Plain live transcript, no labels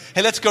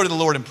Hey, let's go to the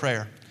Lord in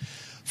prayer.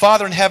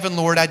 Father in heaven,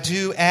 Lord, I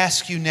do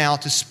ask you now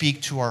to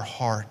speak to our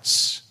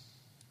hearts.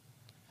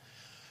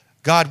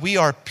 God, we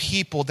are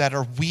people that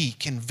are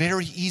weak and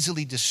very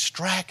easily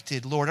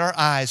distracted. Lord, our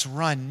eyes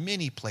run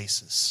many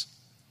places.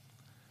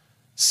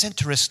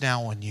 Center us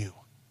now on you.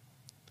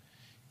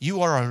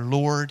 You are our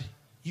Lord.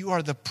 You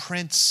are the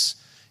Prince.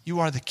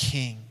 You are the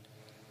King.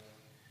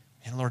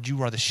 And Lord,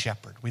 you are the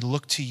Shepherd. We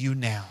look to you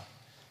now.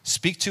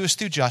 Speak to us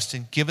through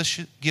Justin. Give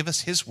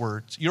us his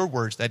words, your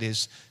words, that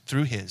is,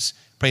 through his.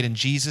 Prayed in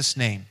Jesus'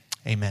 name.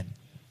 Amen.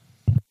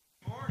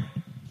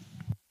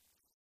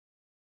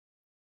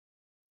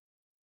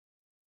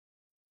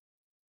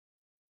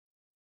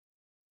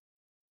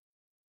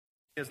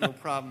 There's no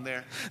problem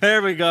there.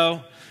 There we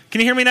go.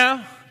 Can you hear me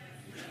now?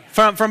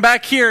 From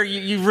back here,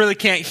 you really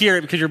can't hear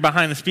it because you're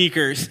behind the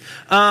speakers.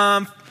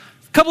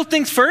 Couple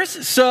things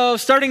first. So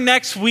starting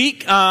next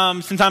week,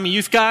 since I'm a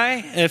youth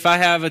guy, if I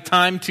have a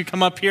time to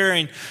come up here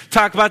and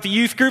talk about the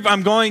youth group,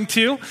 I'm going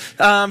to.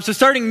 So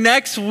starting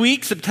next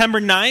week,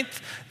 September 9th,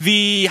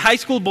 the high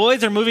school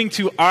boys are moving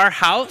to our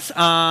house,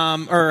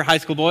 or high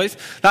school boys.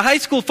 The high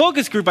school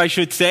focus group, I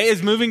should say,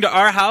 is moving to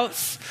our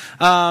house.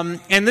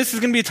 And this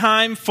is going to be a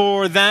time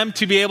for them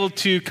to be able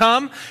to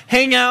come,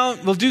 hang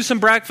out, we'll do some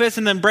breakfast,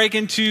 and then break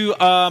into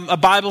a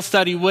Bible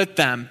study with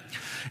them.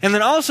 And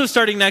then also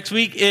starting next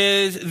week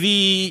is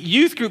the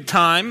youth group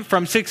time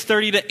from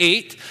 6:30 to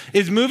 8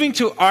 is moving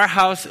to our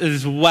house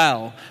as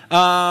well.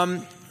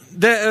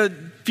 A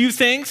few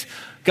things.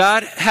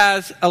 God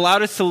has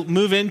allowed us to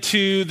move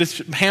into this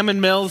Hammond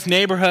Mills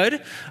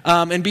neighborhood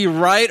and be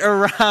right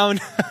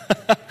around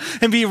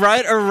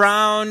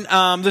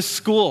the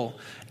school.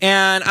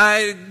 And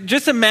I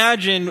just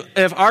imagine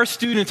if our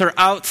students are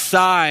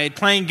outside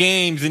playing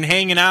games and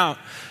hanging out,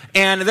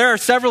 and there are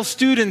several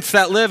students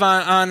that live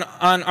on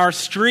our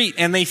street,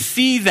 and they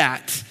see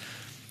that.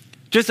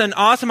 Just an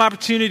awesome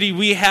opportunity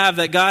we have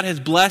that God has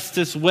blessed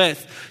us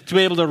with to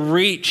be able to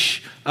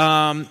reach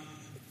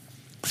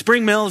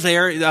Spring Mills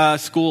area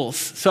schools.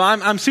 So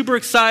I'm super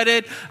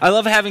excited. I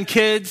love having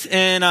kids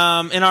in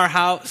our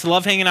house. I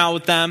love hanging out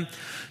with them.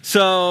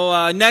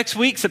 So next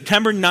week,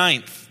 September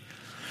 9th.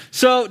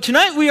 So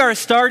tonight we are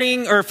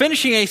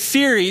finishing a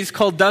series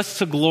called Dust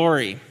to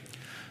Glory.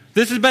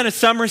 This has been a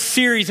summer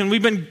series, and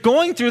we've been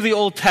going through the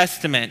Old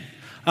Testament.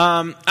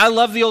 I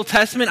love the Old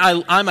Testament.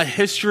 I'm a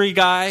history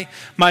guy.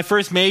 My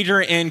first major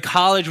in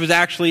college was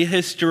actually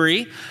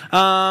history.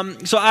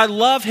 So I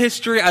love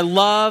history. I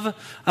love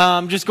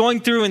just going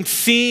through and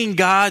seeing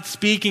God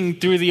speaking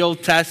through the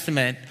Old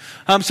Testament.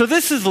 So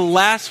this is the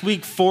last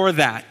week for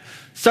that.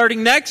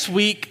 Starting next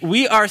week,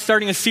 we are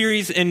starting a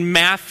series in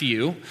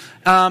Matthew.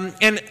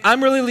 And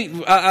I'm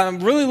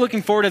really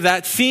looking forward to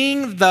that,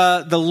 seeing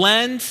the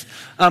lens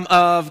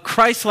of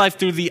Christ's life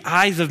through the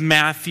eyes of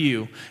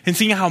Matthew, and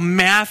seeing how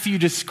Matthew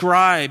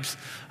describes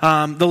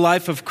the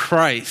life of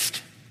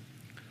Christ.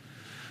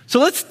 So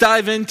let's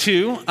dive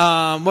into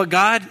what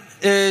God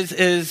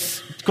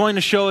is going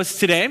to show us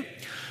today.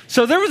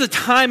 So there was a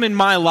time in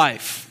my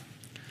life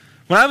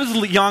when I was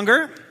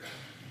younger.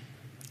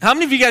 How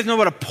many of you guys know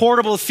what a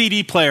portable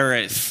CD player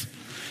is?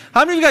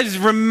 How many of you guys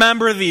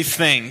remember these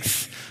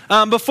things?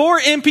 Before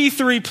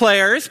MP3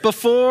 players,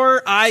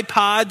 before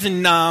iPods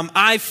and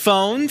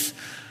iPhones,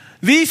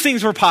 these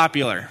things were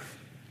popular.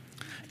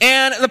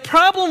 And the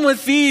problem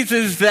with these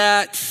is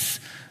that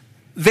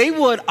they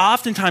would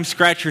oftentimes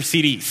scratch your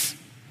CDs.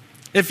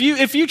 If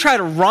you try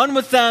to run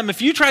with them,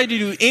 if you try to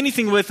do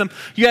anything with them,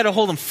 you had to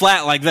hold them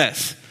flat like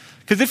this.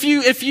 Because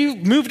if you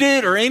moved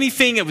it or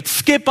anything, it would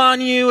skip on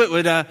you. It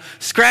would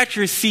scratch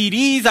your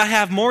CDs. I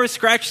have more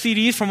scratched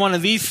CDs from one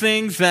of these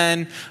things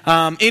than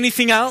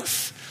anything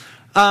else.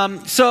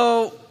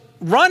 So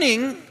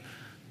running,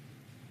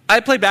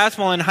 I played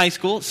basketball in high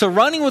school. So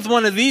running with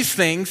one of these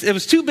things, it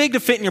was too big to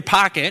fit in your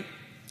pocket,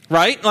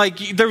 right? Like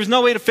there was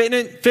no way to fit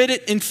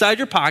it inside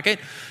your pocket.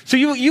 So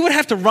you would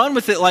have to run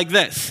with it like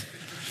this.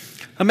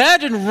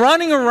 Imagine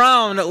running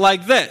around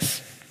like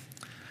this.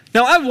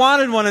 Now I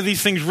wanted one of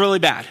these things really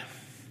bad.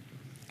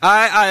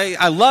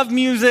 I love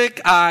music.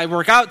 I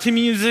work out to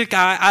music.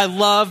 I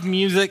love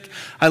music.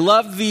 I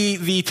love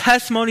the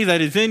testimony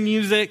that is in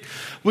music.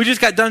 We just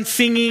got done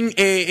singing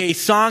a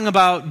song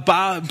about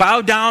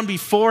bow down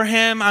before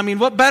him. I mean,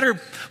 what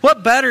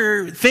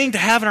better thing to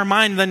have in our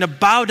mind than to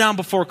bow down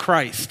before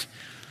Christ?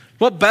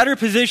 What better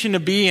position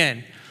to be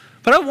in?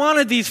 But I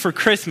wanted these for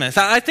Christmas.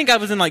 I think I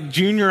was in like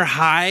junior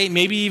high,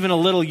 maybe even a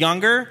little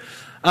younger.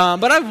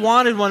 But I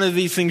wanted one of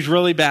these things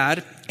really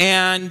bad.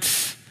 And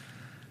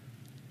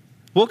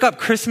woke up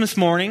Christmas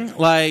morning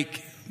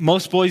like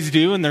most boys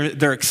do, and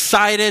they're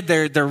excited.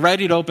 They're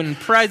ready to open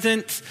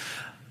presents.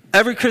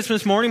 Every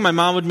Christmas morning, my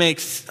mom would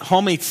make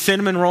homemade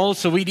cinnamon rolls,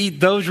 so we'd eat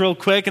those real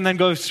quick and then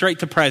go straight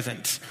to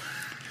presents.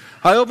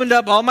 I opened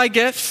up all my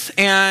gifts,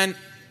 and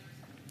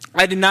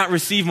I did not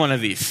receive one of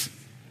these.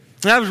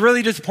 And I was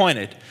really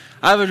disappointed.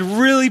 I was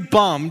really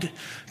bummed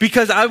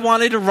because I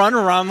wanted to run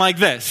around like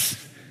this.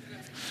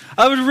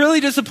 I was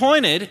really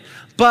disappointed,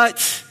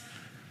 but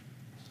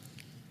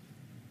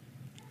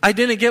I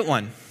didn't get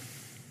one.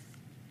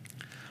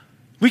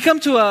 we come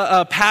to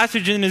a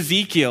passage in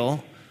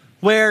Ezekiel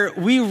where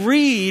we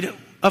read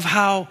of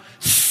how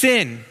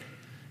sin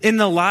in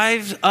the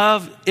lives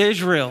of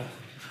Israel,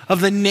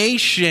 of the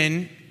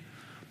nation,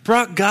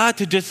 brought God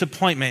to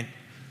disappointment.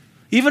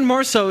 Even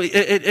more so,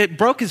 it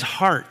broke his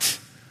heart.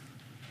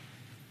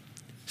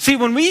 See,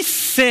 when we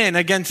sin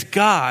against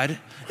God,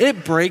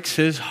 it breaks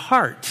his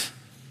heart.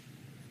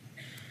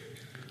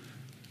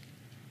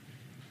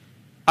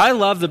 I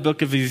love the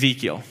book of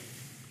Ezekiel.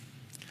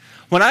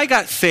 When I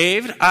got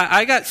saved,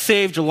 I got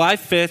saved July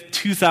 5th,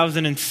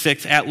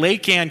 2006 at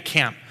Lake Ann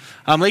Camp.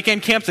 Lake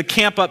Ann Camp's a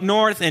camp up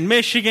north in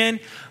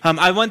Michigan.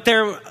 I went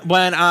there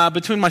when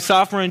between my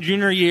sophomore and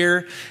junior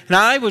year, and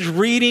I was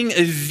reading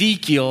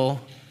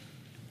Ezekiel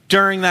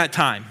during that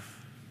time.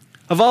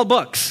 Of all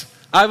books,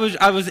 I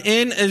was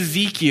in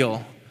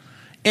Ezekiel,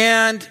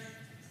 and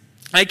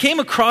I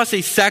came across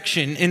a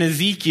section in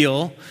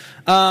Ezekiel,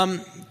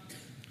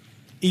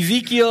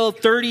 Ezekiel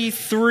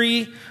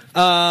 33.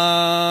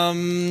 I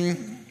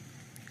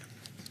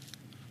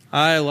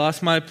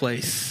lost my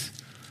place.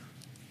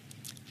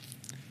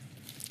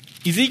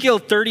 Ezekiel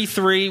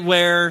 33,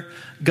 where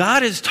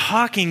God is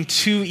talking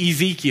to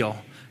Ezekiel.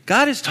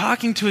 God is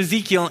talking to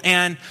Ezekiel,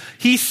 and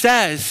he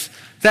says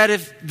that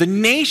if the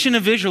nation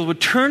of Israel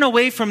would turn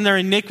away from their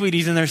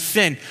iniquities and their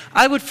sin,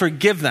 I would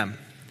forgive them.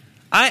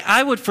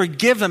 I would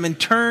forgive them and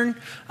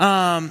turn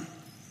and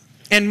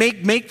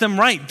make them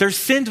right. Their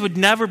sins would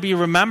never be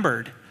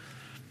remembered.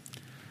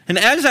 And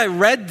as I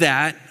read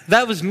that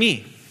was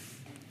me.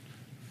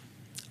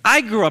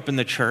 I grew up in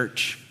the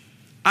church.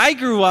 I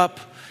grew up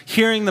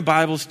hearing the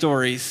Bible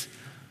stories,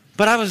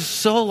 but I was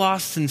so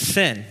lost in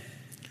sin.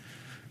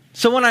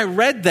 So when I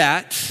read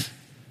that,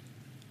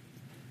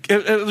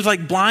 it was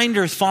like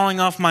blinders falling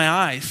off my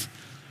eyes,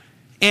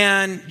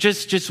 and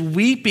just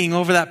weeping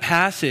over that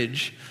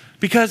passage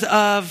because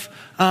of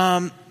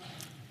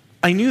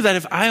I knew that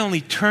if I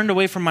only turned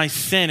away from my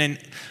sin and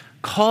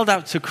called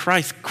out to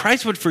Christ,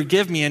 Christ would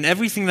forgive me, and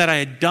everything that I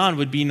had done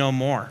would be no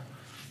more.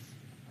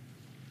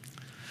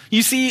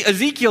 You see,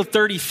 Ezekiel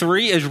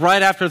 33 is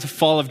right after the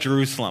fall of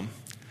Jerusalem.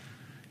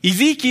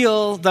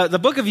 Ezekiel, the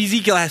book of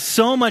Ezekiel has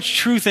so much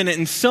truth in it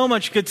and so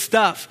much good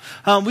stuff.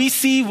 We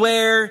see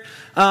where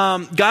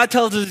God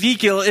tells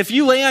Ezekiel, if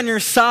you lay on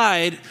your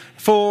side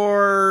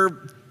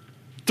for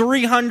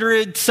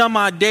 300 some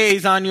odd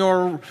days on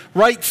your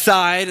right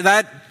side,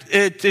 that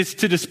it is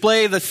to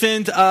display the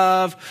sins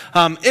of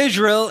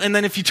Israel. And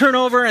then if you turn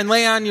over and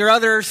lay on your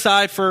other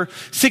side for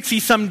 60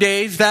 some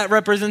days, that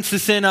represents the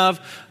sin of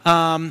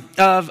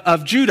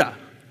Judah.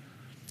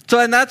 So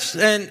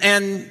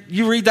and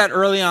you read that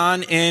early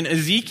on in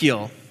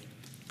Ezekiel.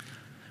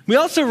 We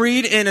also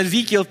read in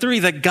Ezekiel 3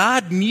 that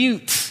God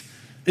mutes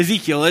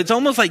Ezekiel. It's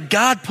almost like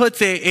God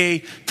puts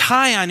a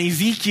tie on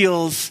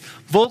Ezekiel's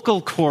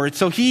vocal cord,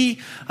 so he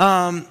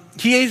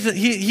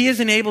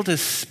isn't able to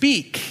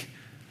speak.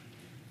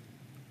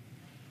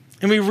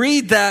 And we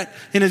read that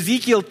in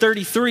Ezekiel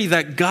 33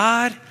 that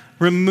God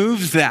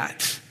removes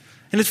that.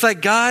 And it's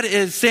like God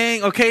is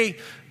saying, okay,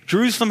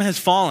 Jerusalem has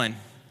fallen.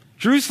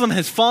 Jerusalem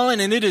has fallen,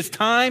 and it is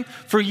time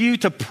for you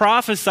to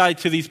prophesy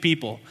to these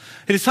people.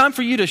 It is time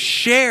for you to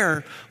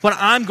share what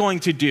I'm going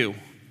to do.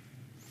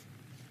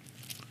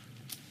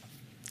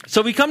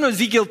 So we come to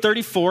Ezekiel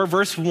 34,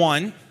 verse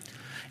 1,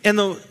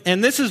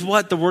 and this is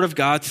what the Word of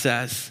God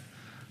says.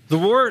 The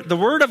word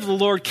of the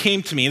Lord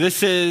came to me.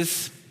 This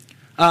is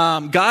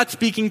God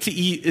speaking to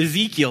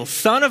Ezekiel,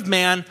 Son of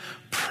man,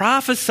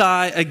 prophesy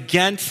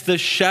against the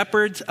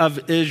shepherds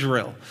of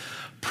Israel.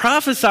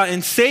 Prophesy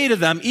and say to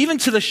them, even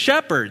to the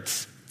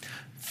shepherds,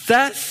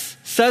 thus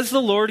says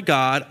the Lord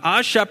God,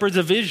 ah, shepherds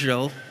of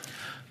Israel,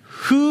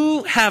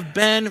 who have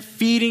been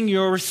feeding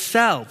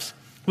yourselves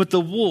with the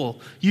wool.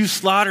 You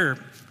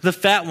slaughter the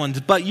fat ones,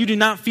 but you do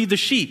not feed the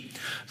sheep.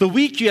 The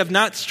weak you have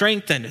not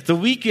strengthened. The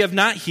weak you have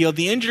not healed.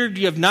 The injured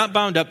you have not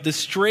bound up. The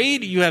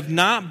strayed you have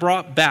not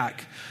brought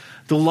back.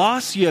 The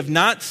lost you have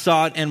not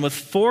sought, and with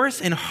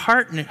force and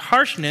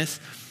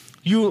harshness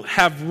you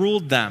have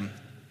ruled them.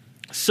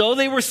 So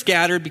they were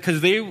scattered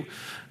because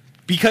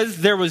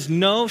there was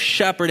no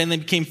shepherd, and they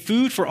became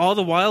food for all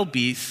the wild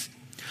beasts.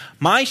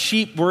 My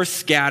sheep were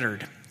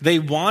scattered. They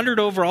wandered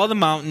over all the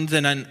mountains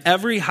and on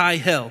every high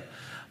hill.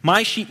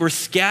 My sheep were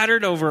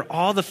scattered over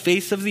all the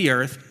face of the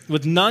earth,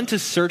 with none to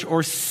search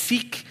or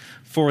seek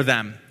for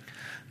them.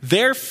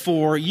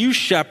 Therefore, you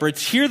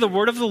shepherds, hear the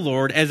word of the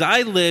Lord. As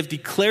I live,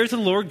 declares the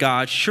Lord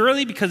God,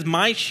 surely because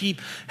my sheep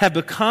have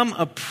become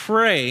a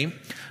prey,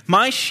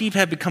 my sheep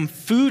have become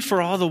food for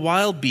all the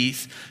wild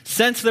beasts,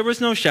 since there was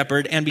no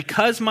shepherd, and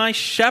because my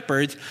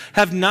shepherds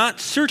have not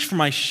searched for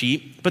my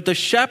sheep, but the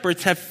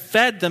shepherds have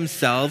fed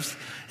themselves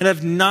and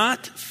have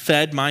not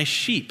fed my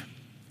sheep.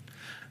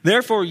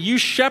 Therefore, you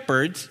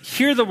shepherds,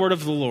 hear the word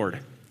of the Lord.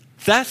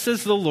 Thus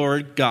says the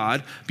Lord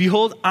God,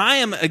 behold, I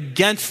am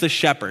against the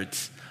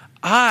shepherds.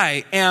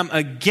 I am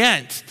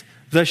against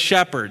the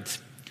shepherds,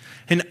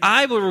 and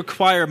I will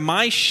require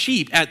my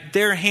sheep at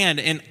their hand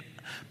and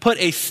put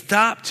a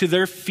stop to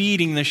their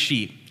feeding the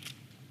sheep.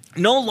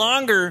 No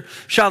longer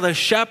shall the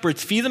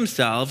shepherds feed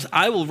themselves.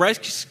 I will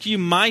rescue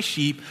my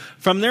sheep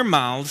from their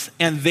mouths,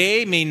 and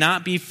they may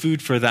not be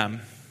food for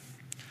them.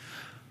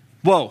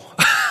 Whoa.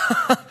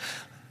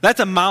 That's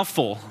a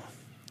mouthful.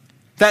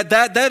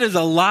 That is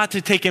a lot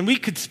to take in. We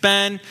could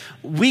spend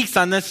weeks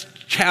on this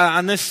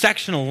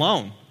section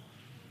alone.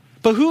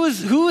 But who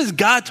is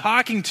God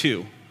talking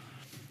to?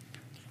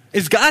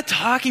 Is God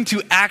talking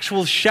to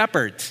actual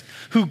shepherds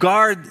who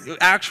guard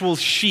actual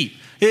sheep?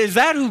 Is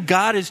that who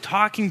God is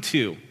talking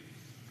to?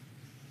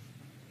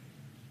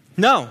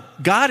 No,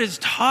 God is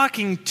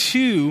talking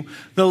to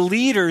the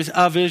leaders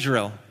of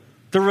Israel,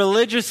 the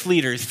religious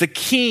leaders, the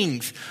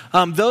kings,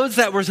 those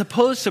that were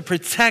supposed to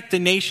protect the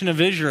nation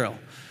of Israel.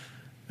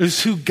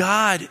 Is who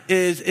God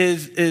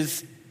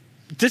is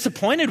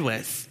disappointed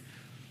with.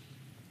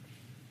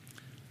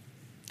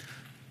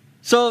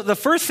 So the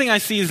first thing I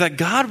see is that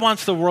God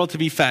wants the world to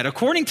be fed.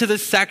 According to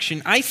this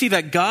section, I see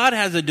that God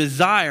has a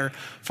desire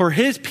for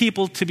his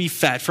people to be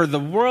fed, for the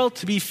world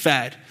to be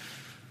fed.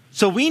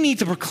 So we need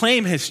to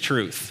proclaim his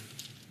truth.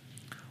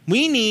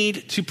 We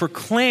need to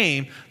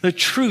proclaim the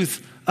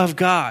truth of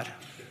God.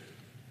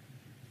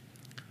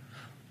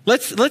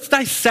 Let's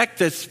dissect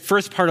this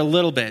first part a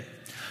little bit.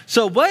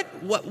 So what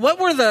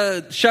were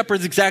the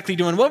shepherds exactly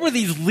doing? What were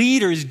these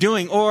leaders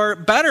doing? Or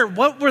better,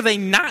 what were they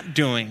not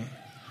doing?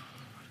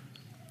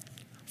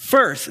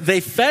 First,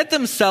 they fed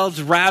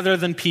themselves rather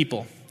than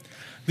people.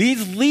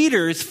 These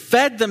leaders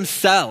fed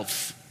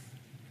themselves.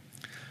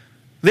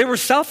 They were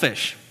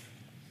selfish.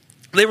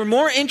 They were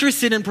more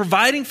interested in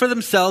providing for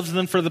themselves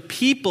than for the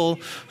people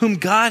whom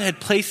God had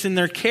placed in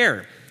their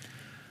care.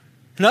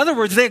 In other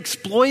words, they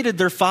exploited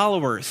their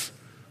followers.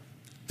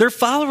 Their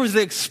followers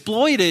they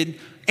exploited,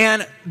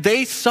 and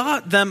they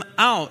sought them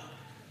out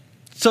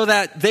so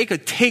that they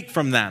could take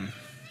from them.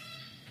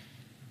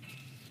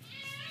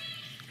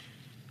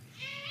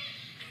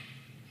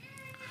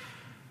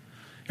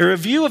 A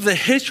review of the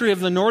history of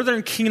the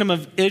northern kingdom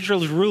of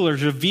Israel's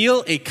rulers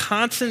reveal a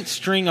constant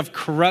string of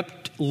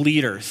corrupt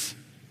leaders.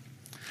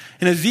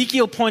 And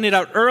Ezekiel pointed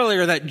out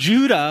earlier that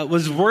Judah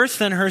was worse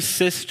than her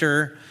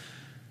sister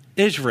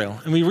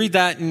Israel. And we read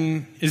that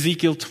in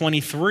Ezekiel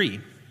 23.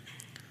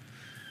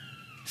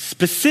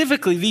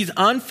 Specifically, these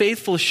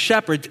unfaithful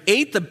shepherds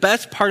ate the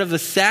best part of the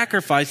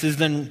sacrifices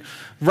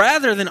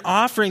rather than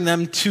offering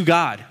them to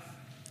God.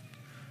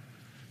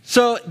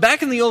 So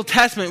back in the Old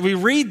Testament, we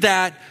read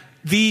that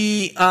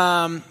the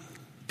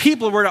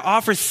people were to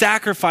offer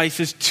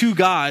sacrifices to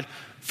God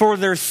for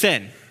their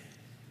sin.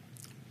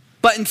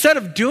 But instead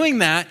of doing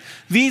that,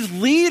 these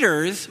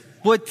leaders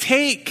would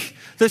take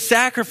the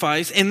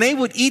sacrifice and they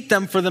would eat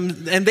them for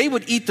them, and they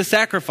would eat the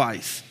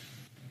sacrifice.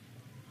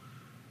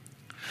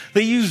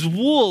 They used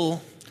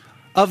wool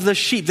of the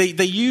sheep.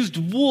 They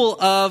used wool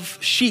of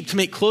sheep to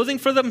make clothing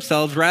for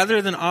themselves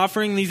rather than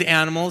offering these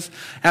animals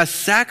as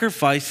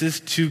sacrifices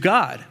to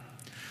God.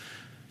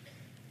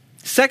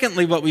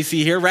 Secondly, what we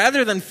see here,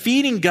 rather than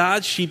feeding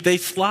God's sheep, they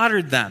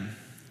slaughtered them.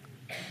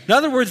 In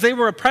other words, they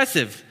were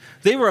oppressive.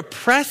 They were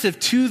oppressive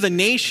to the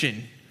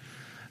nation.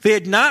 They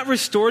had not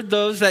restored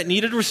those that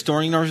needed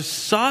restoring, nor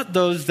sought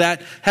those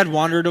that had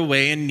wandered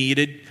away and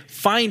needed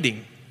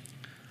finding.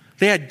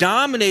 They had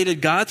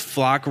dominated God's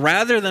flock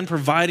rather than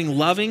providing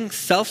loving,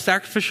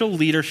 self-sacrificial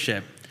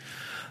leadership.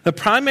 The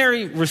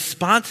primary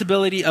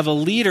responsibility of a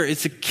leader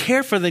is to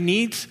care for the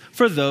needs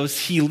for those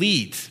he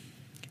leads,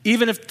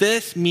 even if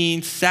this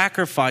means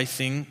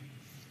sacrificing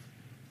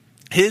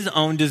his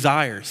own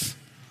desires.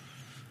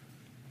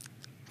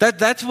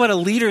 That's what a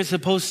leader is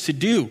supposed to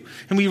do.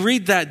 And we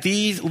read that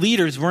these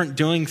leaders weren't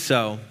doing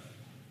so.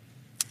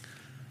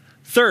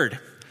 Third,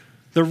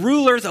 the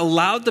rulers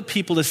allowed the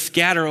people to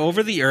scatter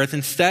over the earth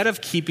instead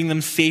of keeping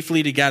them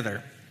safely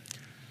together.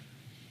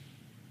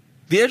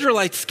 The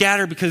Israelites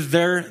scattered because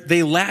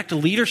they lacked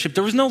leadership.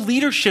 There was no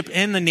leadership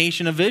in the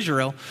nation of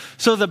Israel.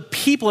 So the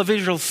people of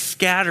Israel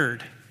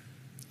scattered.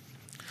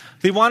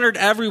 They wandered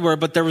everywhere,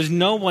 but there was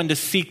no one to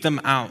seek them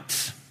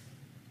out.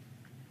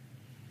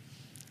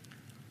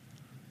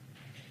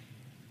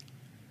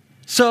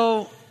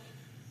 So,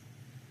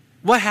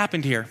 what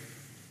happened here?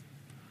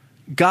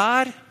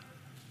 God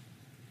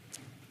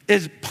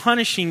is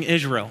punishing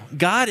Israel.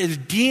 God is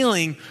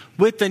dealing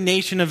with the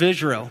nation of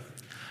Israel.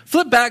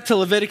 Flip back to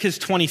Leviticus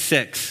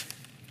 26.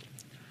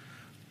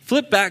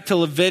 Flip back to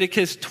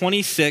Leviticus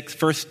 26,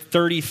 verse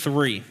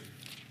 33.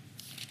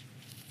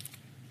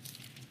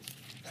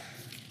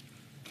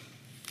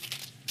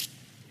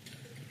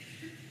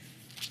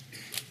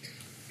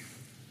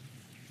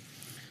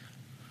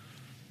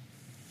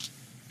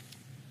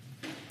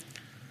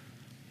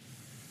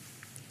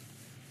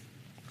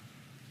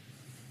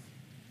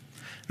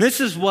 This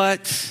is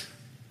what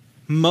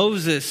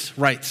Moses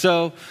writes.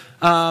 So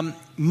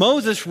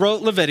Moses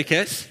wrote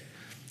Leviticus,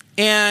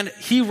 and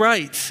he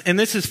writes, and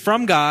this is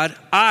from God,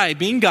 I,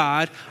 being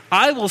God,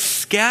 I will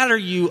scatter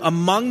you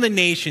among the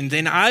nations,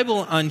 and I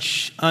will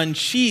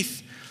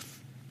unsheath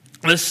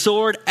the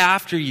sword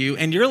after you,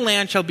 and your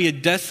land shall be a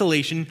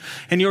desolation,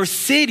 and your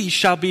city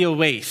shall be a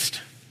waste.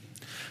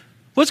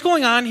 What's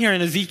going on here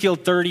in Ezekiel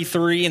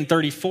 33 and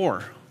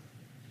 34?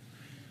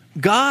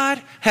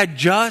 God had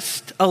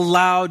just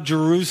allowed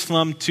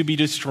Jerusalem to be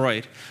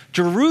destroyed.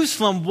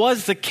 Jerusalem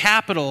was the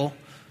capital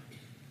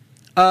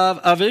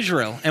of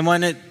Israel. And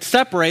when it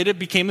separated, it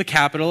became the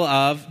capital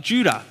of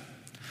Judah.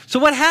 So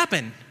what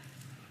happened?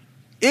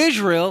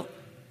 Israel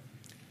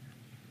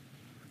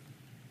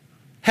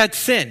had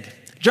sinned.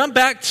 Jump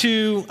back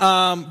to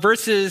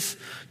verses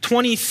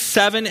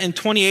 27 and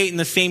 28 in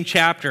the same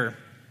chapter.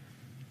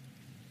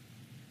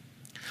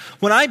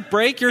 When I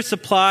break your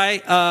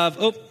supply of,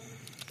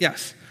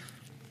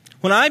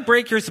 When I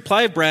break your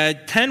supply of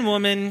bread,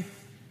 27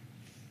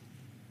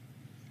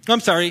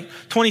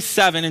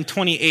 and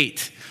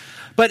 28.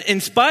 But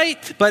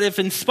if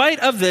in spite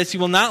of this you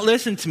will not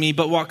listen to me,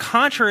 but walk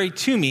contrary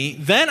to me,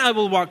 then I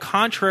will walk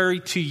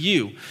contrary to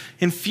you.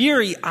 In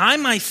fury, I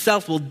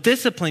myself will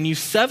discipline you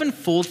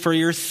sevenfold for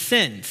your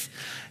sins.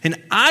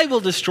 And I will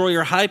destroy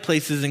your high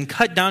places and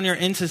cut down your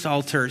incense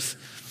altars.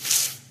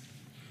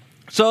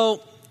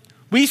 So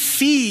we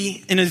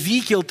see in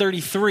Ezekiel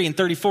 33 and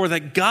 34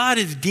 that God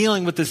is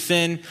dealing with the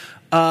sin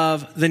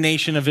of the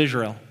nation of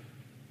Israel.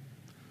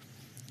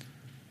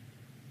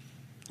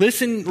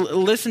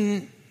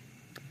 Listen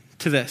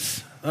to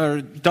this,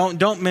 or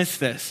don't miss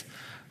this.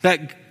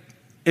 That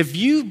if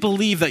you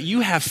believe that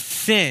you have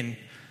sin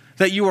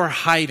that you are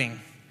hiding,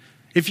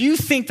 if you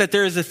think that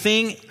there is a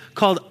thing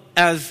called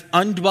as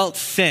undwelt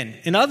sin,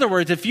 in other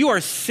words, if you are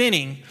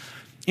sinning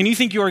and you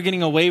think you are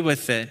getting away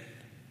with it,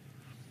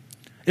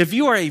 if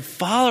you are a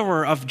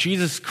follower of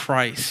Jesus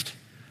Christ,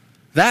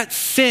 that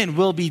sin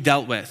will be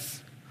dealt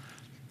with.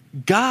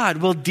 God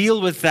will deal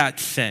with that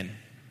sin.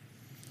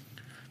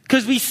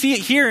 Because we see it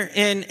here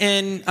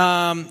in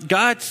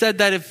God said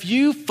that if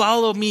you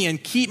follow me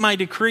and keep my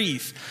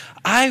decrees,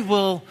 I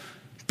will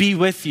be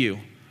with you.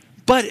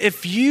 But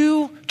if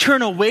you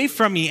turn away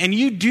from me and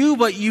you do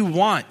what you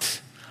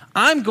want,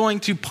 I'm going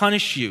to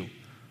punish you.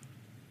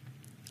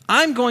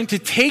 I'm going to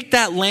take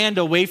that land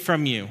away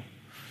from you.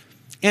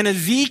 And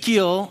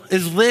Ezekiel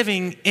is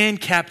living in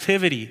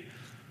captivity.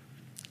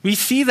 We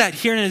see that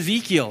here in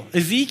Ezekiel.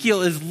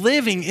 Ezekiel is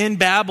living in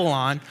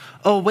Babylon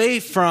away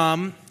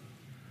from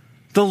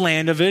the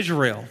land of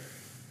Israel.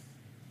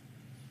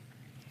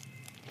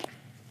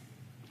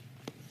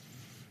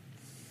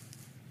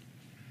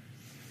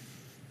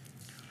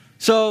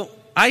 So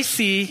I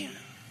see,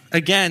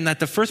 again, that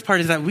the first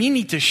part is that we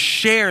need to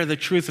share the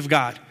truth of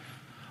God.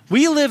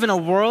 We live in a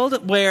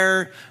world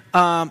where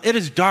it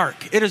is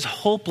dark, it is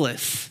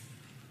hopeless.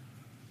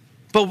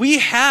 But we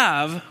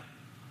have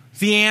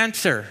the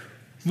answer.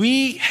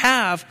 We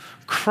have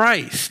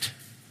Christ.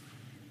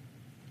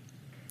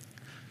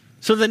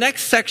 So the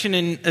next section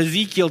in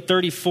Ezekiel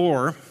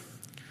 34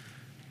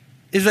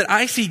 is that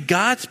I see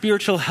God's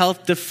spiritual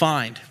health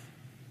defined.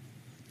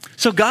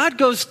 So God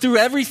goes through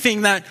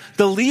everything that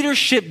the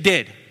leadership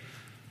did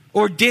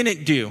or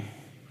didn't do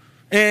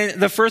in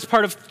the first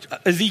part of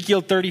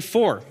Ezekiel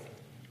 34.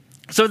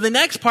 So the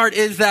next part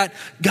is that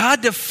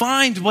God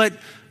defined what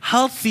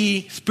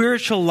healthy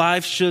spiritual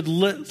life should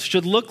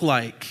look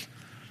like.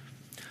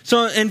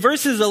 So in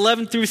verses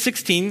 11 through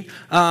 16,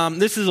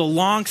 this is a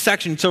long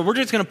section, so we're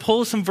just going to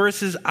pull some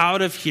verses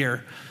out of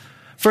here.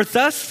 For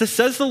thus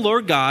says the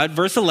Lord God,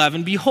 verse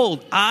 11,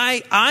 behold,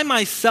 I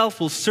myself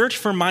will search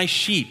for my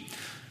sheep.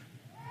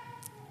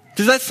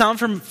 Does that sound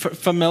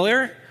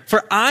familiar?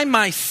 For I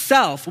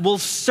myself will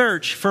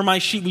search for my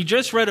sheep. We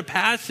just read a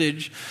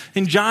passage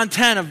in John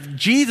 10 of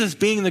Jesus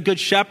being the good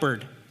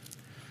shepherd.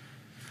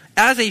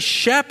 As a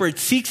shepherd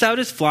seeks out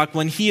his flock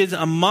when he is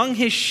among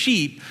his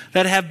sheep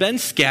that have been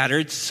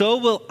scattered, so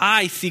will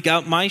I seek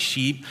out my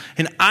sheep,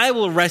 and I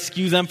will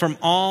rescue them from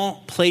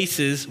all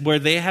places where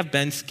they have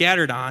been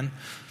scattered on.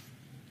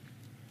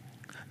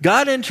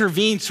 God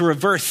intervenes to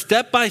reverse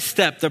step by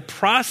step the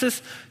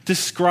process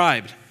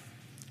described.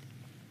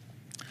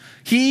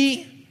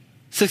 He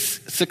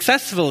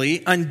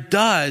successfully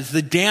undoes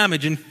the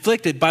damage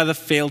inflicted by the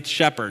failed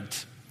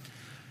shepherds.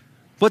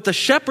 What the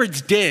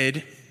shepherds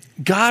did,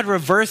 God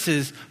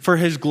reverses for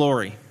his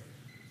glory.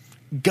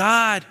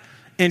 God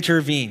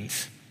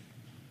intervenes.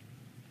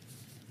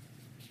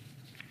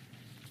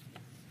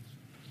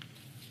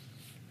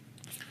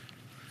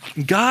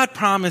 God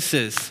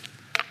promises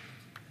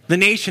the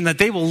nation that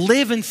they will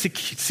live in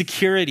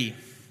security.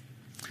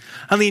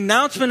 On the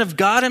announcement of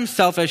God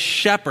himself as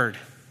shepherd,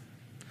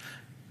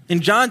 in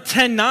John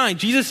 10:9,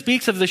 Jesus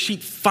speaks of the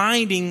sheep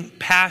finding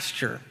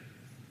pasture.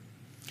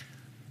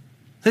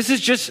 This is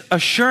just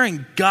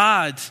assuring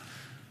God's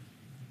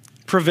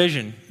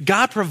provision.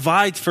 God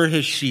provides for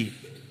his sheep.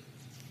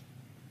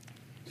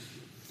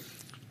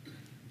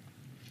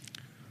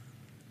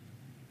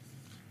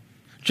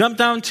 Jump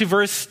down to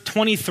verse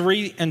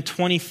 23 and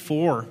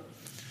 24.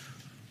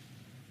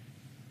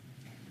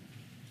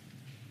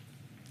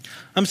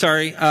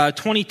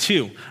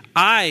 22.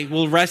 I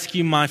will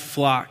rescue my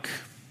flock.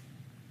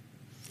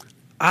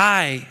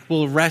 I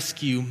will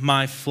rescue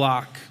my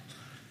flock.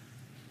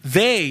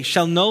 They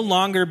shall no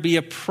longer be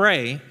a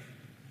prey,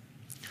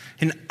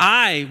 and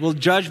I will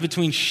judge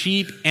between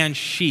sheep and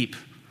sheep.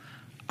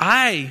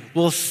 I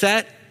will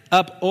set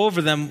up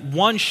over them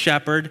one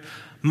shepherd,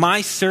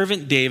 my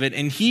servant David,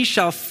 and he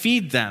shall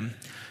feed them.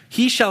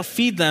 He shall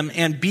feed them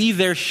and be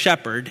their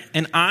shepherd,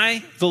 and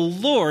I, the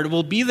Lord,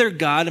 will be their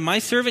God, and my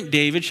servant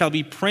David shall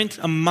be prince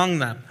among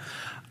them.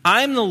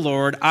 I am the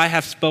Lord, I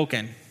have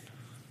spoken.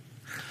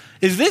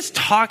 Is this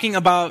talking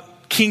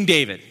about King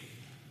David?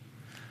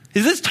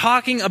 Is this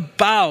talking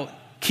about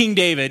King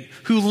David,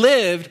 who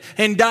lived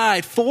and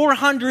died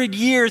 400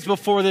 years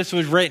before this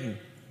was written?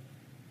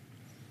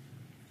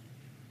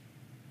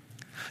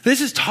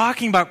 This is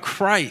talking about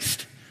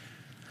Christ.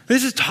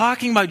 This is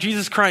talking about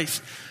Jesus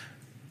Christ.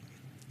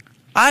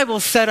 I will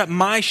set up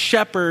my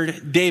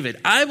shepherd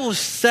David. I will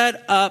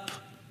set up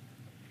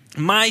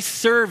my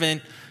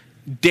servant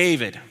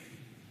David.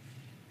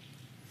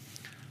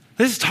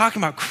 This is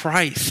talking about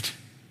Christ.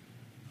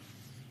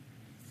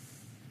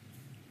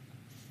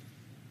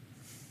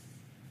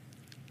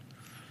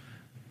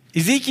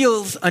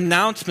 Ezekiel's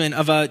announcement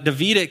of a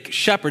Davidic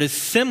shepherd is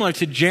similar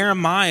to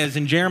Jeremiah's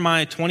in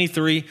Jeremiah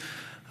 23,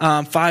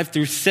 5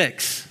 through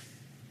 6.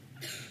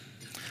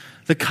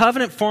 The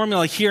covenant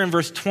formula here in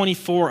verse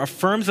 24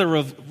 affirms the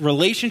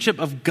relationship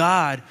of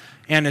God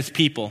and his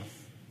people.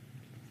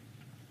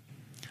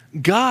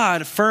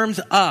 God firms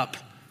up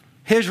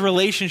his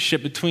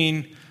relationship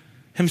between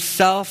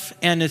himself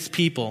and his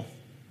people.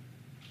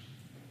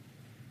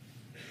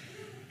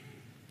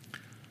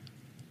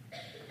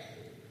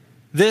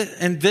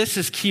 This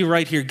is key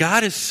right here.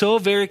 God is so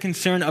very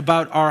concerned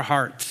about our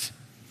hearts.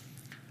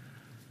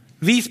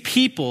 These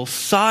people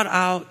sought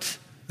out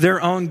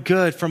their own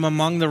good from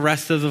among the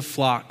rest of the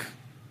flock.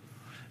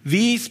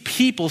 These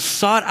people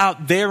sought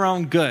out their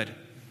own good.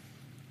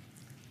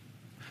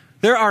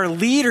 There are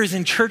leaders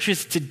in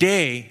churches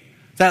today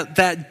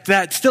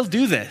that still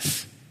do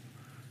this.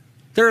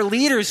 There are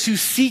leaders who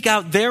seek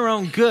out their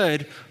own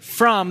good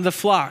from the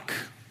flock.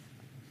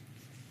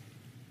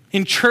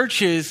 In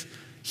churches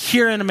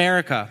here in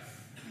America.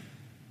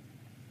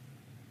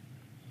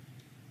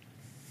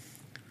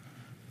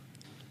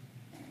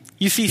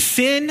 You see,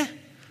 sin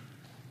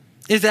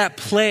is at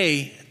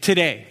play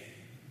today.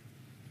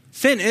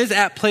 Sin is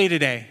at play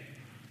today.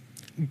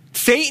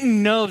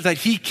 Satan knows that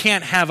he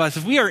can't have us.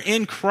 If we are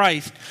in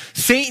Christ,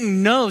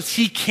 Satan knows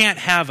he can't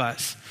have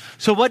us.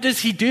 So what does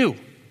he do?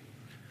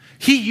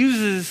 He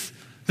uses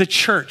the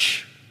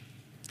church.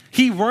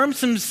 He worms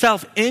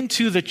himself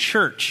into the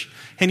church,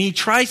 and he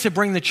tries to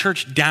bring the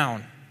church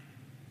down.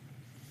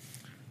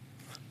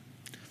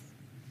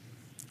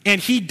 And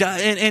he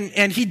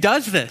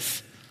does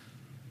this.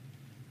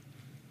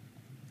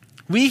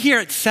 We here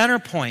at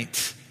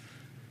Centerpoint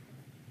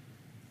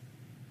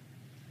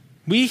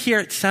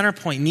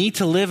need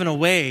to live in a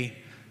way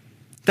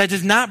that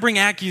does not bring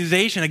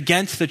accusation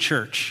against the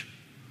church.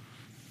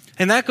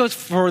 And that goes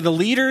for the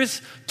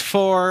leaders,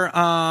 to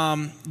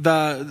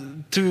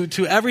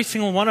every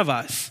single one of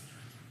us.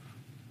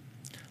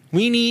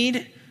 We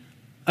need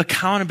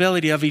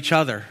accountability of each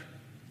other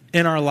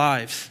in our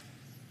lives.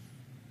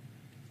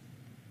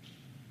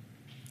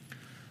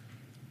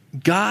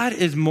 God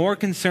is more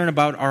concerned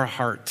about our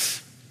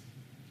hearts.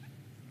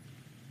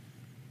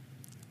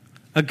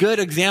 A good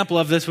example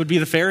of this would be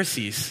the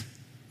Pharisees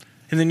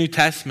in the New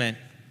Testament.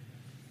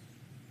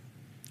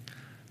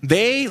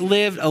 They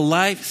lived a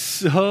life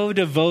so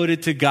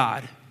devoted to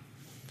God.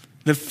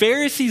 The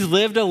Pharisees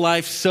lived a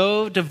life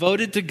so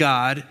devoted to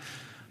God,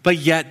 but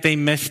yet they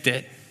missed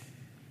it.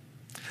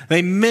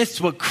 They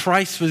missed what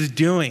Christ was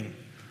doing.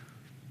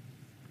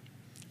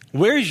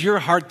 Where is your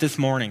heart this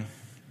morning?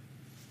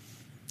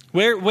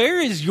 Where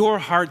is your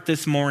heart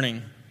this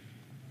morning?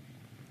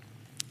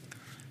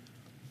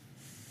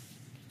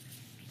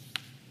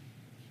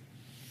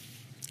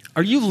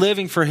 Are you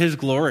living for his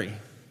glory?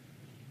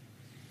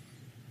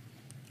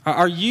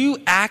 Are you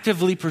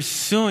actively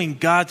pursuing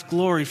God's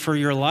glory for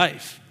your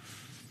life?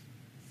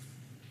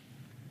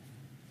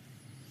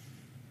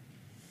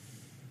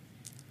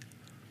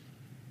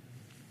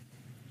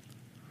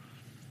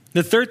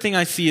 The third thing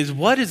I see is,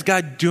 what is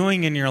God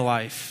doing in your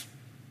life?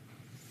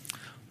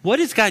 What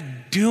is God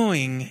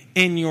doing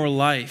in your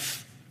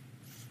life?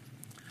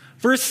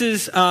 Verse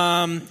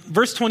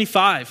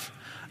 25.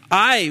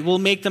 I will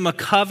make them a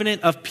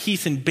covenant of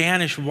peace and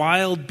banish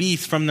wild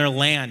beasts from their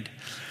land,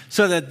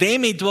 so that they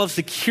may dwell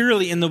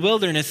securely in the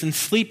wilderness and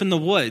sleep in the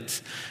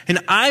woods. And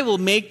I will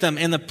make them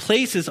and the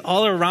places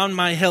all around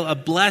my hill a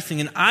blessing,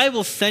 and I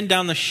will send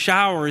down the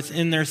showers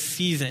in their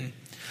season.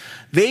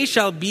 They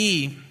shall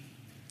be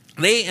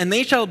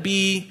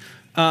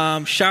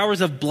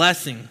showers of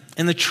blessing.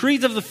 And the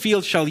trees of the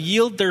field shall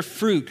yield their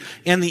fruit,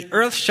 and the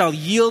earth shall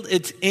yield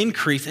its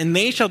increase, and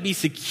they shall be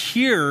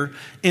secure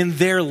in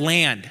their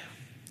land.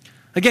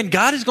 Again,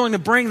 God is going to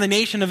bring the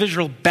nation of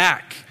Israel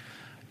back.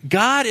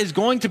 God is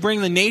going to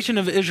bring the nation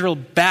of Israel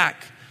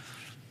back.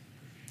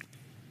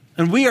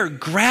 And we are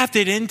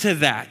grafted into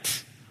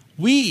that.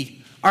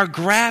 We are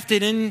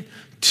grafted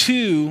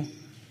into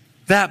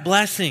that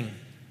blessing.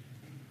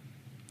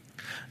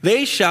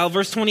 They shall,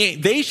 verse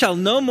 28, they shall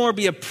no more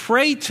be a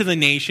prey to the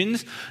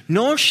nations,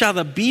 nor shall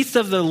the beasts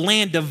of the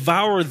land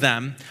devour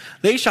them.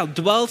 They shall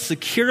dwell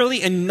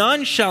securely, and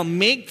none shall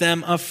make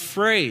them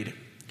afraid.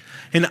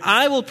 and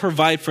I will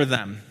provide for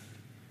them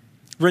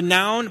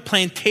renowned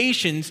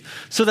plantations,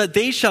 so that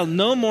they shall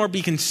no more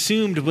be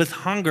consumed with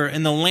hunger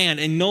in the land,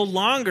 and no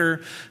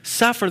longer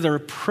suffer the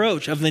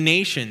reproach of the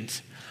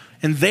nations.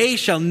 And they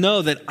shall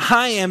know that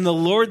I am the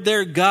Lord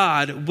their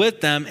God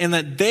with them, and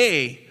that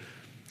they,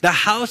 the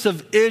house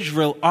of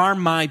Israel, are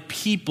my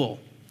people,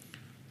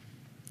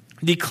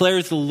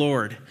 declares the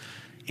Lord.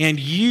 And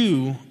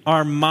you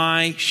are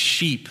my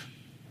sheep,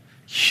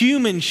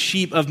 human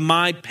sheep of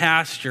my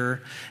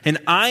pasture, and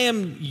I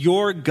am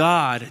your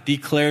God,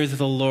 declares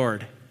the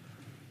Lord.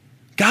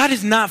 God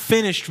is not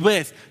finished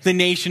with the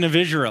nation of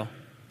Israel.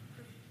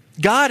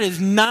 God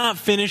is not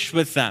finished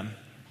with them.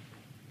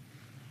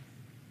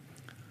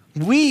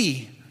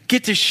 We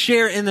get to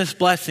share in this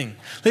blessing.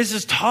 This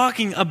is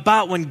talking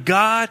about when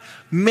God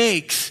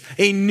makes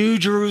a new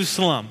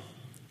Jerusalem.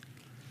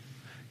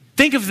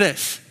 Think of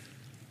this.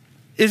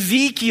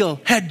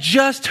 Ezekiel had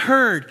just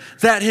heard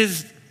that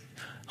his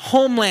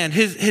homeland,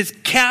 his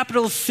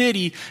capital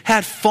city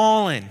had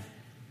fallen.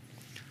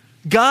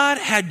 God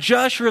had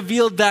just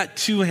revealed that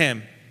to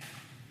him.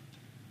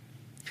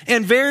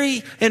 And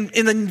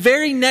in the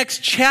very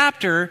next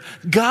chapter,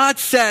 God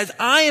says,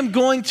 I am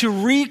going to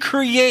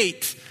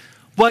recreate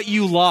what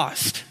you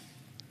lost.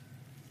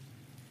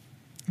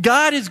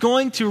 God is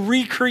going to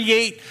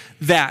recreate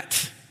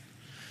that.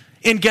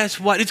 And guess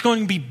what? It's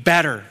going to be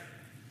better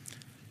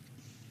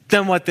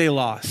than what they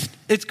lost.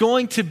 It's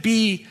going to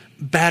be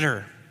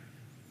better.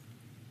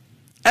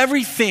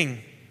 Everything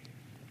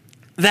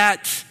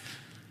that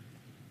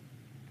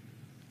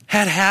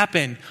had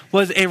happened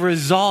was a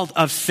result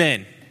of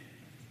sin.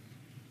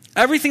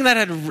 Everything that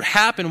had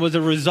happened was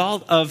a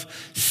result of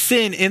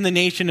sin in the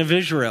nation of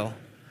Israel.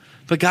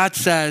 But God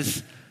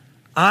says,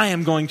 I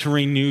am going to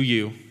renew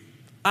you.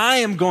 I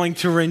am going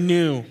to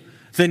renew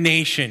the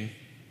nation.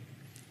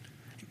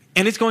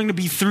 And it's going to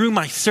be through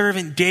my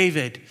servant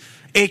David,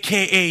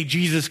 a.k.a.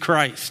 Jesus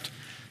Christ,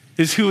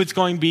 is who it's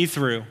going to be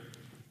through.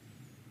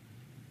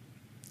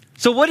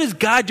 So what is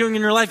God doing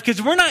in your life?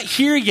 Because we're not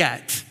here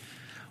yet.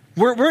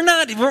 We're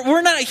not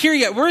here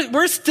yet.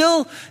 We're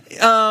still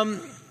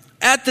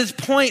at this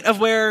point of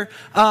where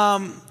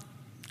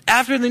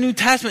after the New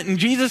Testament and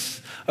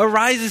Jesus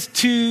arises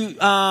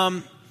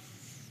to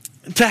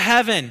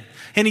heaven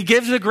and he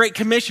gives a great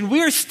commission.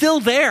 We are still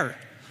there.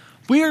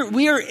 We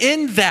are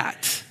in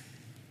that.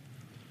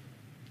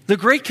 The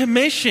Great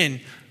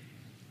Commission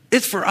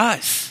is for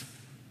us.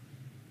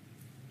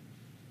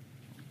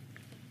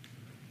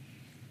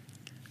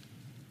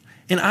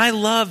 And I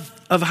love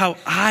of how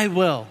I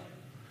will.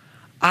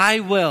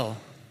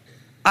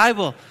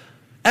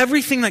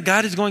 Everything that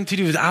God is going to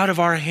do is out of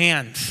our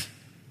hands.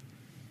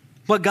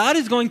 What God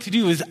is going to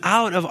do is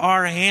out of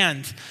our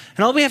hands.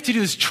 And all we have to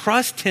do is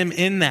trust him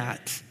in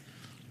that.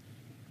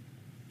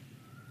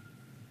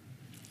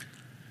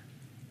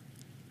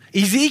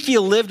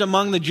 Ezekiel lived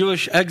among the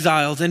Jewish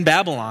exiles in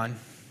Babylon.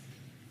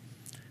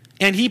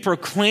 And he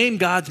proclaimed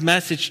God's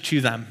message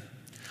to them.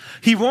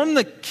 He warned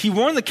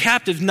the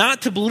captives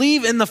not to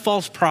believe in the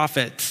false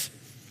prophets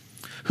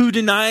who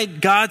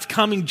denied God's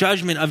coming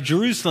judgment of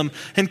Jerusalem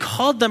and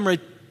called them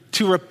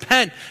to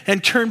repent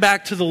and turn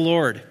back to the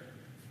Lord.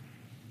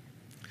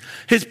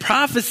 His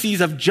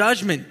prophecies of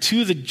judgment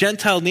to the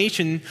Gentile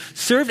nation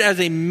served as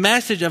a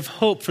message of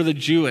hope for the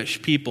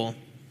Jewish people,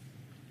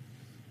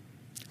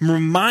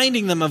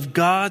 reminding them of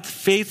God's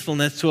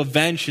faithfulness to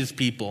avenge his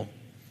people.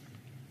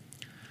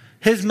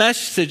 His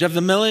message of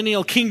the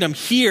millennial kingdom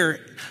here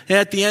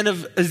at the end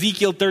of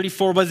Ezekiel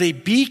 34 was a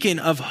beacon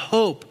of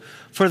hope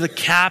for the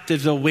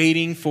captives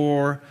awaiting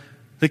for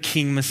the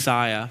King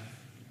Messiah.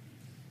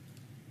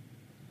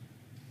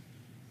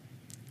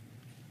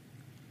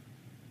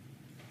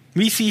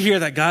 We see here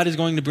that God is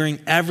going to bring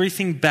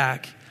everything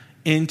back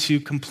into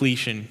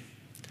completion.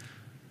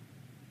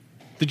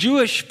 The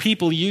Jewish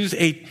people use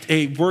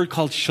a word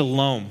called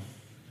shalom,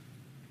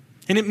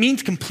 and it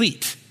means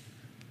complete.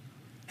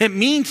 It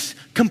means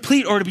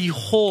complete or to be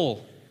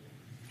whole.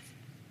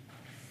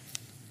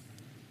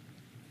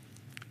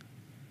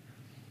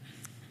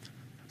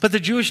 But the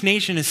Jewish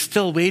nation is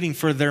still waiting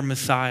for their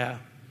Messiah.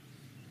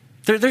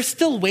 They're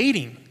still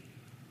waiting.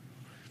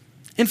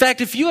 In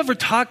fact, if you ever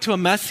talk to a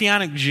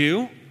Messianic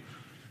Jew,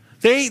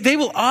 they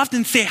will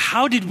often say,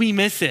 how did we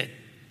miss it?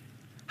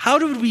 How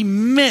did we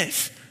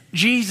miss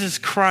Jesus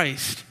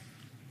Christ?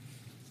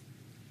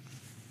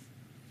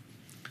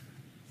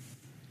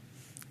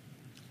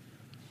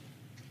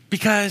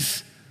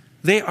 Because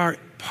they are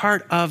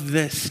part of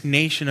this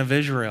nation of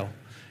Israel.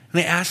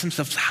 And they ask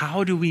themselves,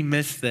 how do we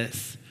miss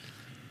this?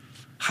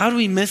 How do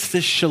we miss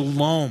this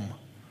shalom?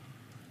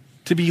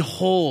 To be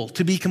whole,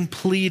 to be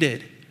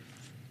completed.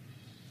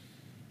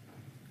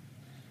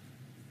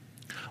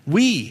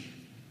 We,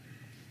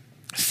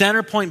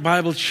 Centerpoint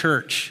Bible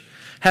Church,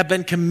 have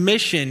been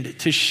commissioned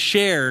to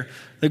share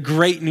the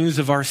great news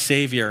of our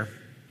Savior.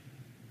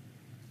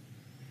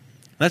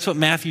 That's what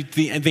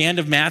the end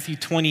of Matthew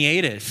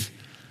 28 is.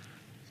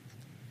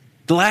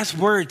 The last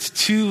words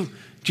to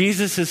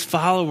Jesus'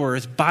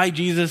 followers by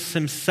Jesus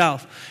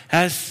himself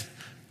as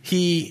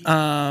he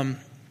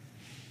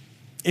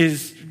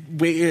is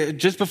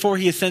just before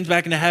he ascends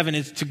back into heaven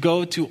is to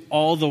go to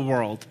all the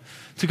world.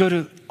 To go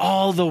to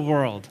all the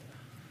world.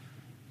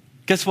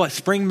 Guess what?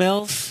 Spring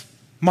Mills,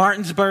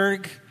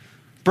 Martinsburg,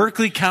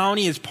 Berkeley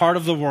County is part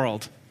of the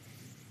world.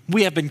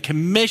 We have been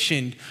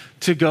commissioned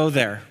to go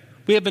there.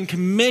 We have been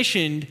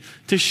commissioned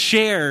to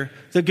share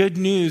the good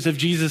news of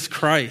Jesus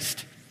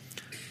Christ.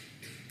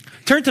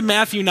 Turn to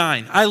Matthew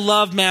 9. I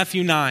love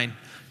Matthew 9.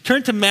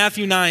 Turn to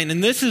Matthew 9,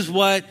 and this is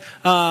what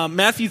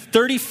Matthew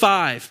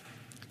 35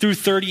 through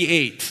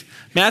 38.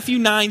 Matthew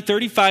 9,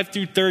 35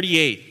 through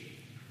 38.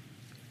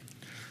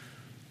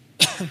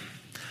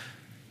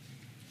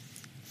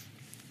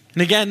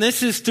 And again,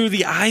 this is through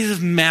the eyes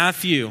of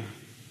Matthew.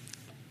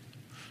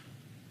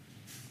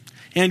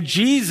 And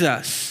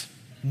Jesus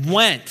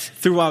went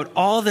throughout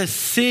all the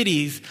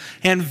cities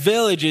and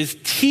villages,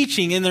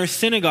 teaching in their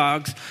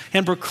synagogues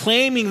and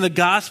proclaiming the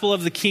gospel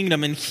of the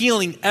kingdom and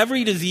healing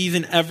every disease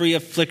and every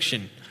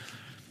affliction.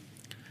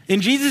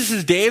 In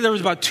Jesus' day, there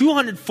was about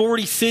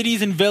 240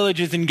 cities and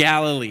villages in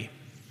Galilee.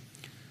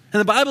 And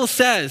the Bible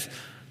says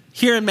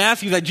here in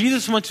Matthew that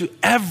Jesus went to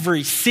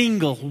every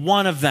single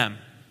one of them.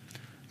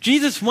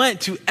 Jesus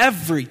went to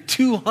every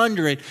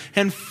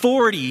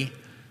 240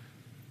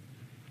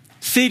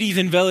 cities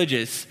and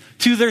villages,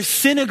 to their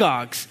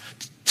synagogues.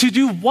 To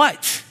do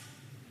what?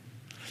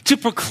 To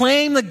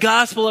proclaim the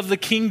gospel of the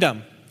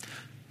kingdom.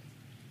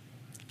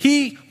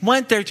 He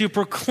went there to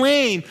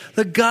proclaim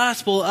the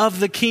gospel of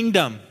the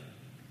kingdom.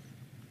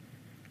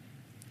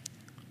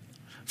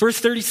 Verse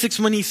 36,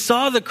 when he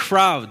saw the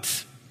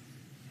crowds,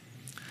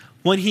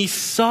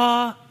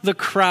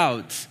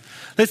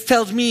 this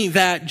tells me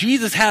that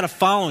Jesus had a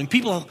following.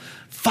 People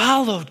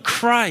followed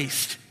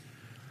Christ.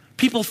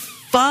 People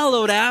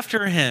followed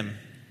after him.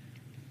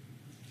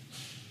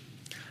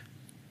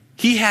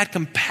 He had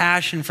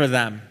compassion for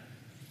them.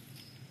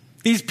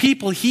 These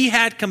people, he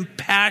had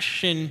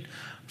compassion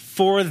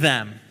for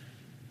them.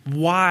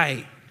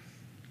 Why?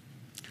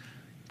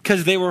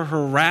 Because they were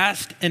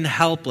harassed and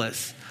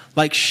helpless,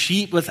 like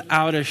sheep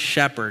without a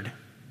shepherd.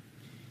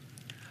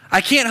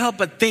 I can't help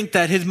but think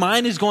that his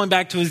mind is going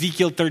back to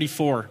Ezekiel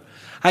 34.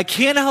 I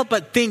can't help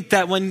but think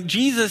that when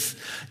Jesus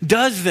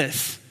does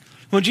this,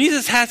 when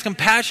Jesus has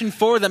compassion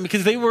for them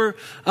because they were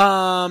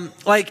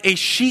like a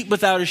sheep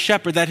without a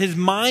shepherd, that his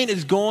mind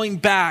is going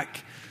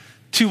back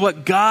to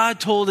what God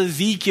told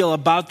Ezekiel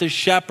about the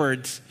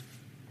shepherds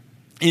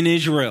in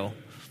Israel.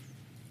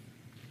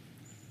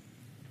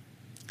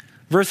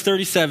 Verse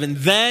 37,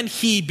 then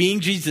he, being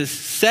Jesus,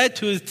 said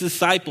to his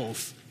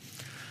disciples,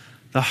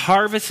 the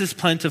harvest is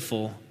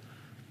plentiful,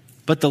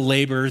 but the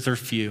laborers are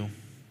few.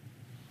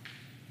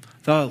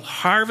 The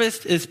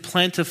harvest is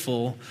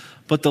plentiful,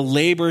 but the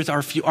laborers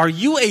are few. Are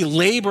you a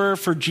laborer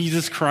for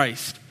Jesus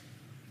Christ?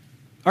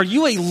 Are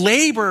you a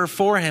laborer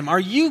for him? Are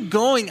you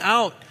going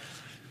out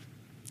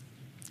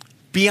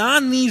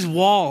beyond these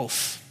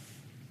walls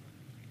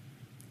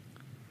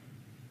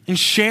and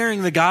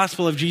sharing the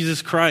gospel of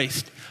Jesus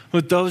Christ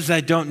with those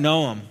that don't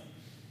know him?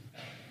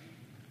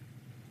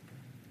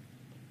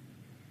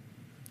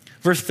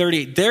 Verse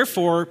 38,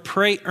 therefore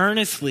pray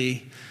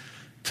earnestly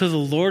to the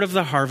Lord of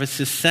the harvest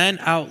to send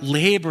out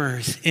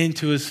laborers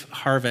into his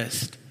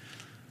harvest.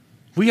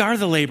 We are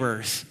the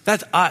laborers.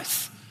 That's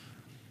us.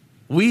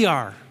 We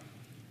are.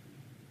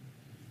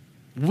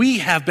 We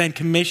have been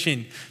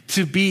commissioned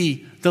to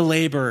be the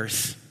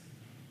laborers.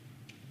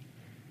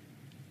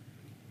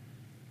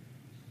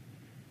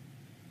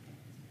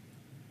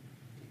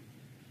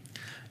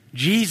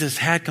 Jesus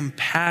had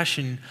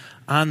compassion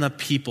on the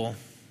people.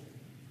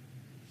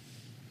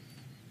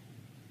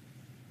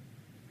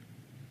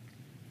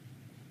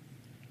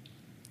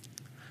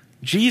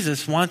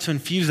 Jesus wants to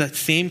infuse that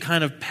same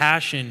kind of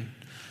passion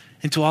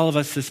into all of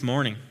us this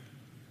morning.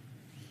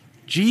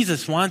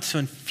 Jesus wants to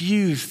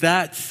infuse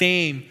that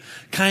same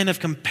kind of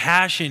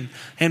compassion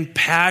and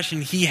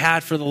passion he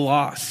had for the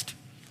lost.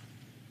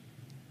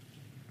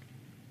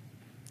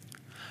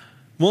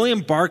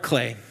 William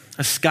Barclay,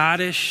 a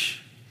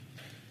Scottish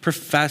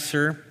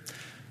professor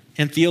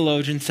and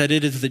theologian, said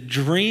it is the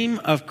dream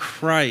of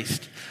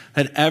Christ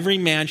that every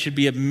man should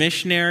be a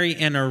missionary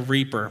and a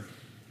reaper.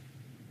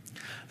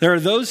 There are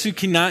those who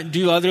cannot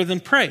do other than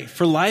pray,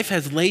 for life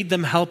has laid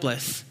them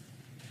helpless.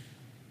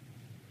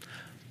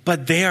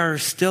 But they are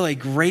still a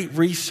great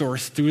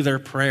resource through their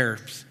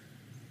prayers.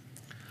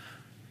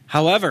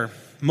 However,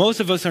 most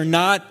of us are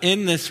not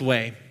in this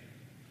way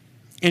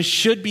and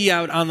should be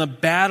out on the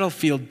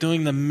battlefield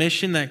doing the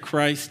mission that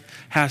Christ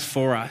has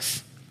for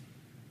us.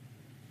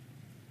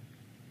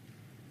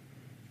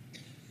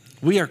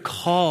 We are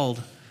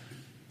called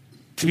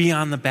to be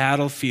on the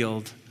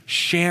battlefield,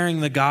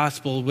 sharing the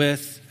gospel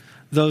with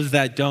those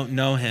that don't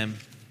know him.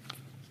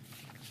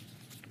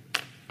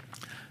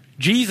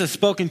 Jesus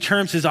spoke in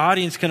terms his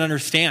audience can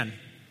understand.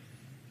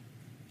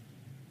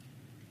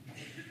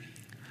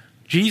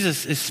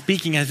 Jesus is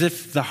speaking as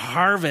if the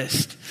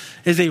harvest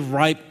is a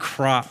ripe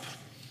crop.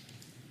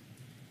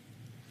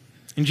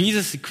 And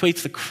Jesus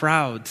equates the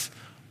crowds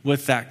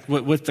with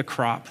the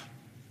crop.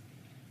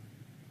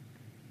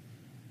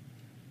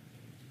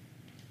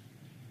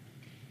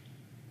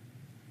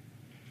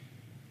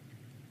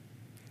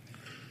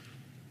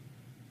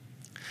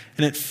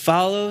 And it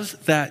follows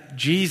that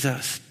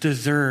Jesus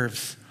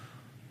deserves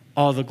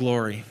all the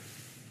glory.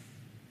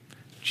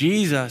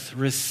 Jesus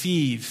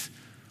receives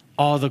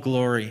all the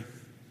glory.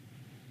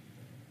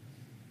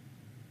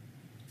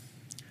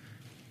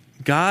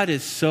 God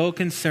is so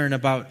concerned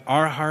about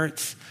our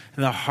hearts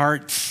and the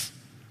hearts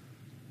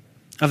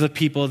of the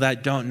people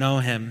that don't know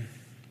him,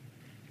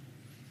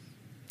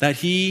 that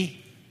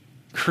he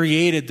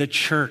created the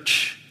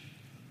church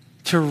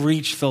to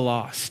reach the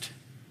lost.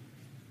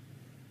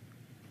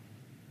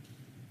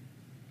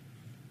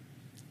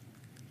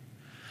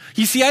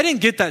 You see, I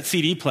didn't get that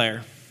CD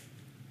player.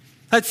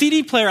 That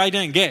CD player I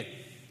didn't get.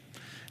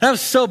 And I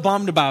was so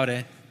bummed about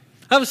it.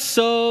 I was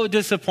so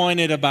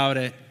disappointed about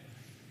it.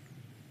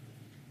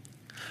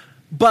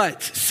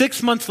 But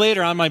 6 months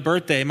later on my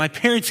birthday, my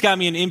parents got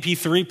me an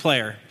MP3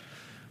 player,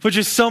 which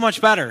is so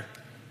much better.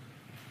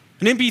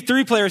 An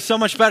MP3 player is so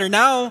much better.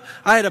 Now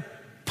I had to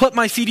put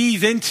my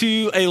CDs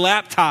into a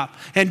laptop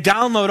and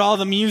download all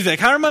the music.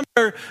 How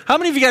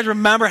many of you guys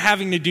remember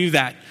having to do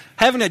that?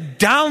 Having to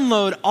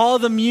download all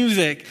the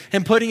music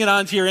and putting it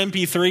onto your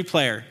MP3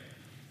 player.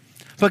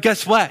 But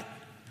guess what?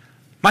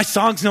 My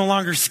songs no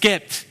longer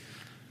skipped.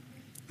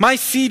 My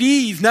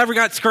CDs never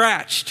got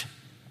scratched.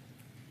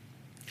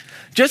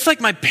 Just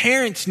like my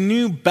parents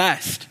knew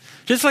best,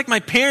 just like my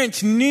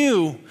parents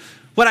knew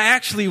what I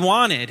actually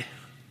wanted,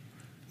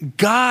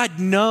 God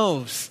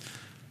knows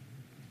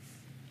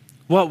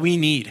what we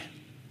need.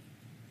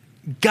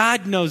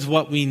 God knows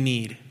what we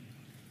need.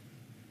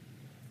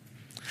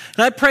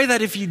 And I pray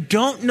that if you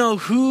don't know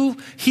who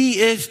he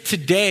is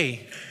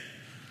today,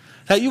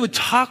 that you would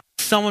talk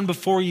to someone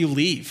before you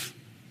leave.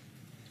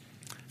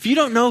 If you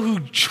don't know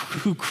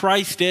who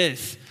Christ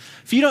is,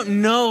 if you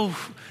don't know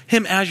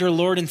him as your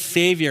Lord and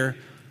Savior,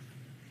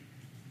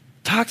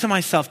 talk to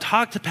myself,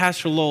 talk to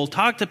Pastor Lowell,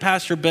 talk to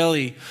Pastor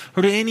Billy,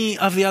 or to any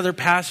of the other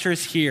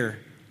pastors here.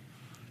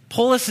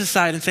 Pull us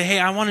aside and say, hey,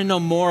 I want to know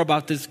more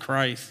about this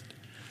Christ.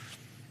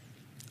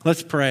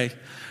 Let's pray.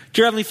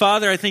 Dear Heavenly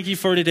Father, I thank you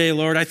for today,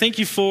 Lord. I thank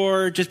you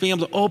for just being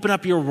able to open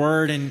up your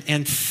word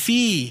and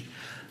see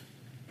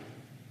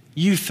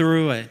you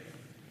through it.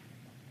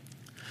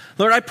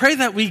 Lord, I pray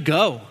that we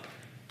go.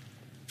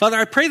 Father,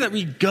 I pray that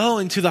we go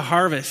into the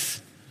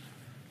harvest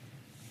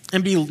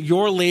and be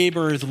your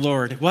laborers,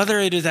 Lord, whether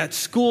it is at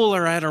school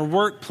or at our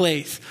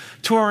workplace,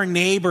 to our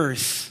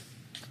neighbors.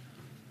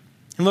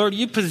 And Lord,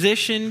 you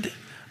positioned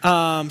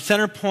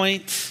Center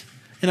Point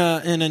in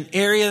an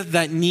area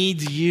that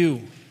needs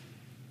you.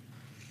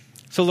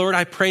 So Lord,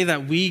 I pray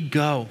that we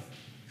go.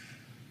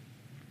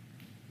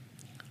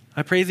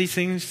 I pray these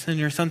things in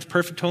your Son's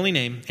perfect holy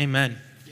name. Amen.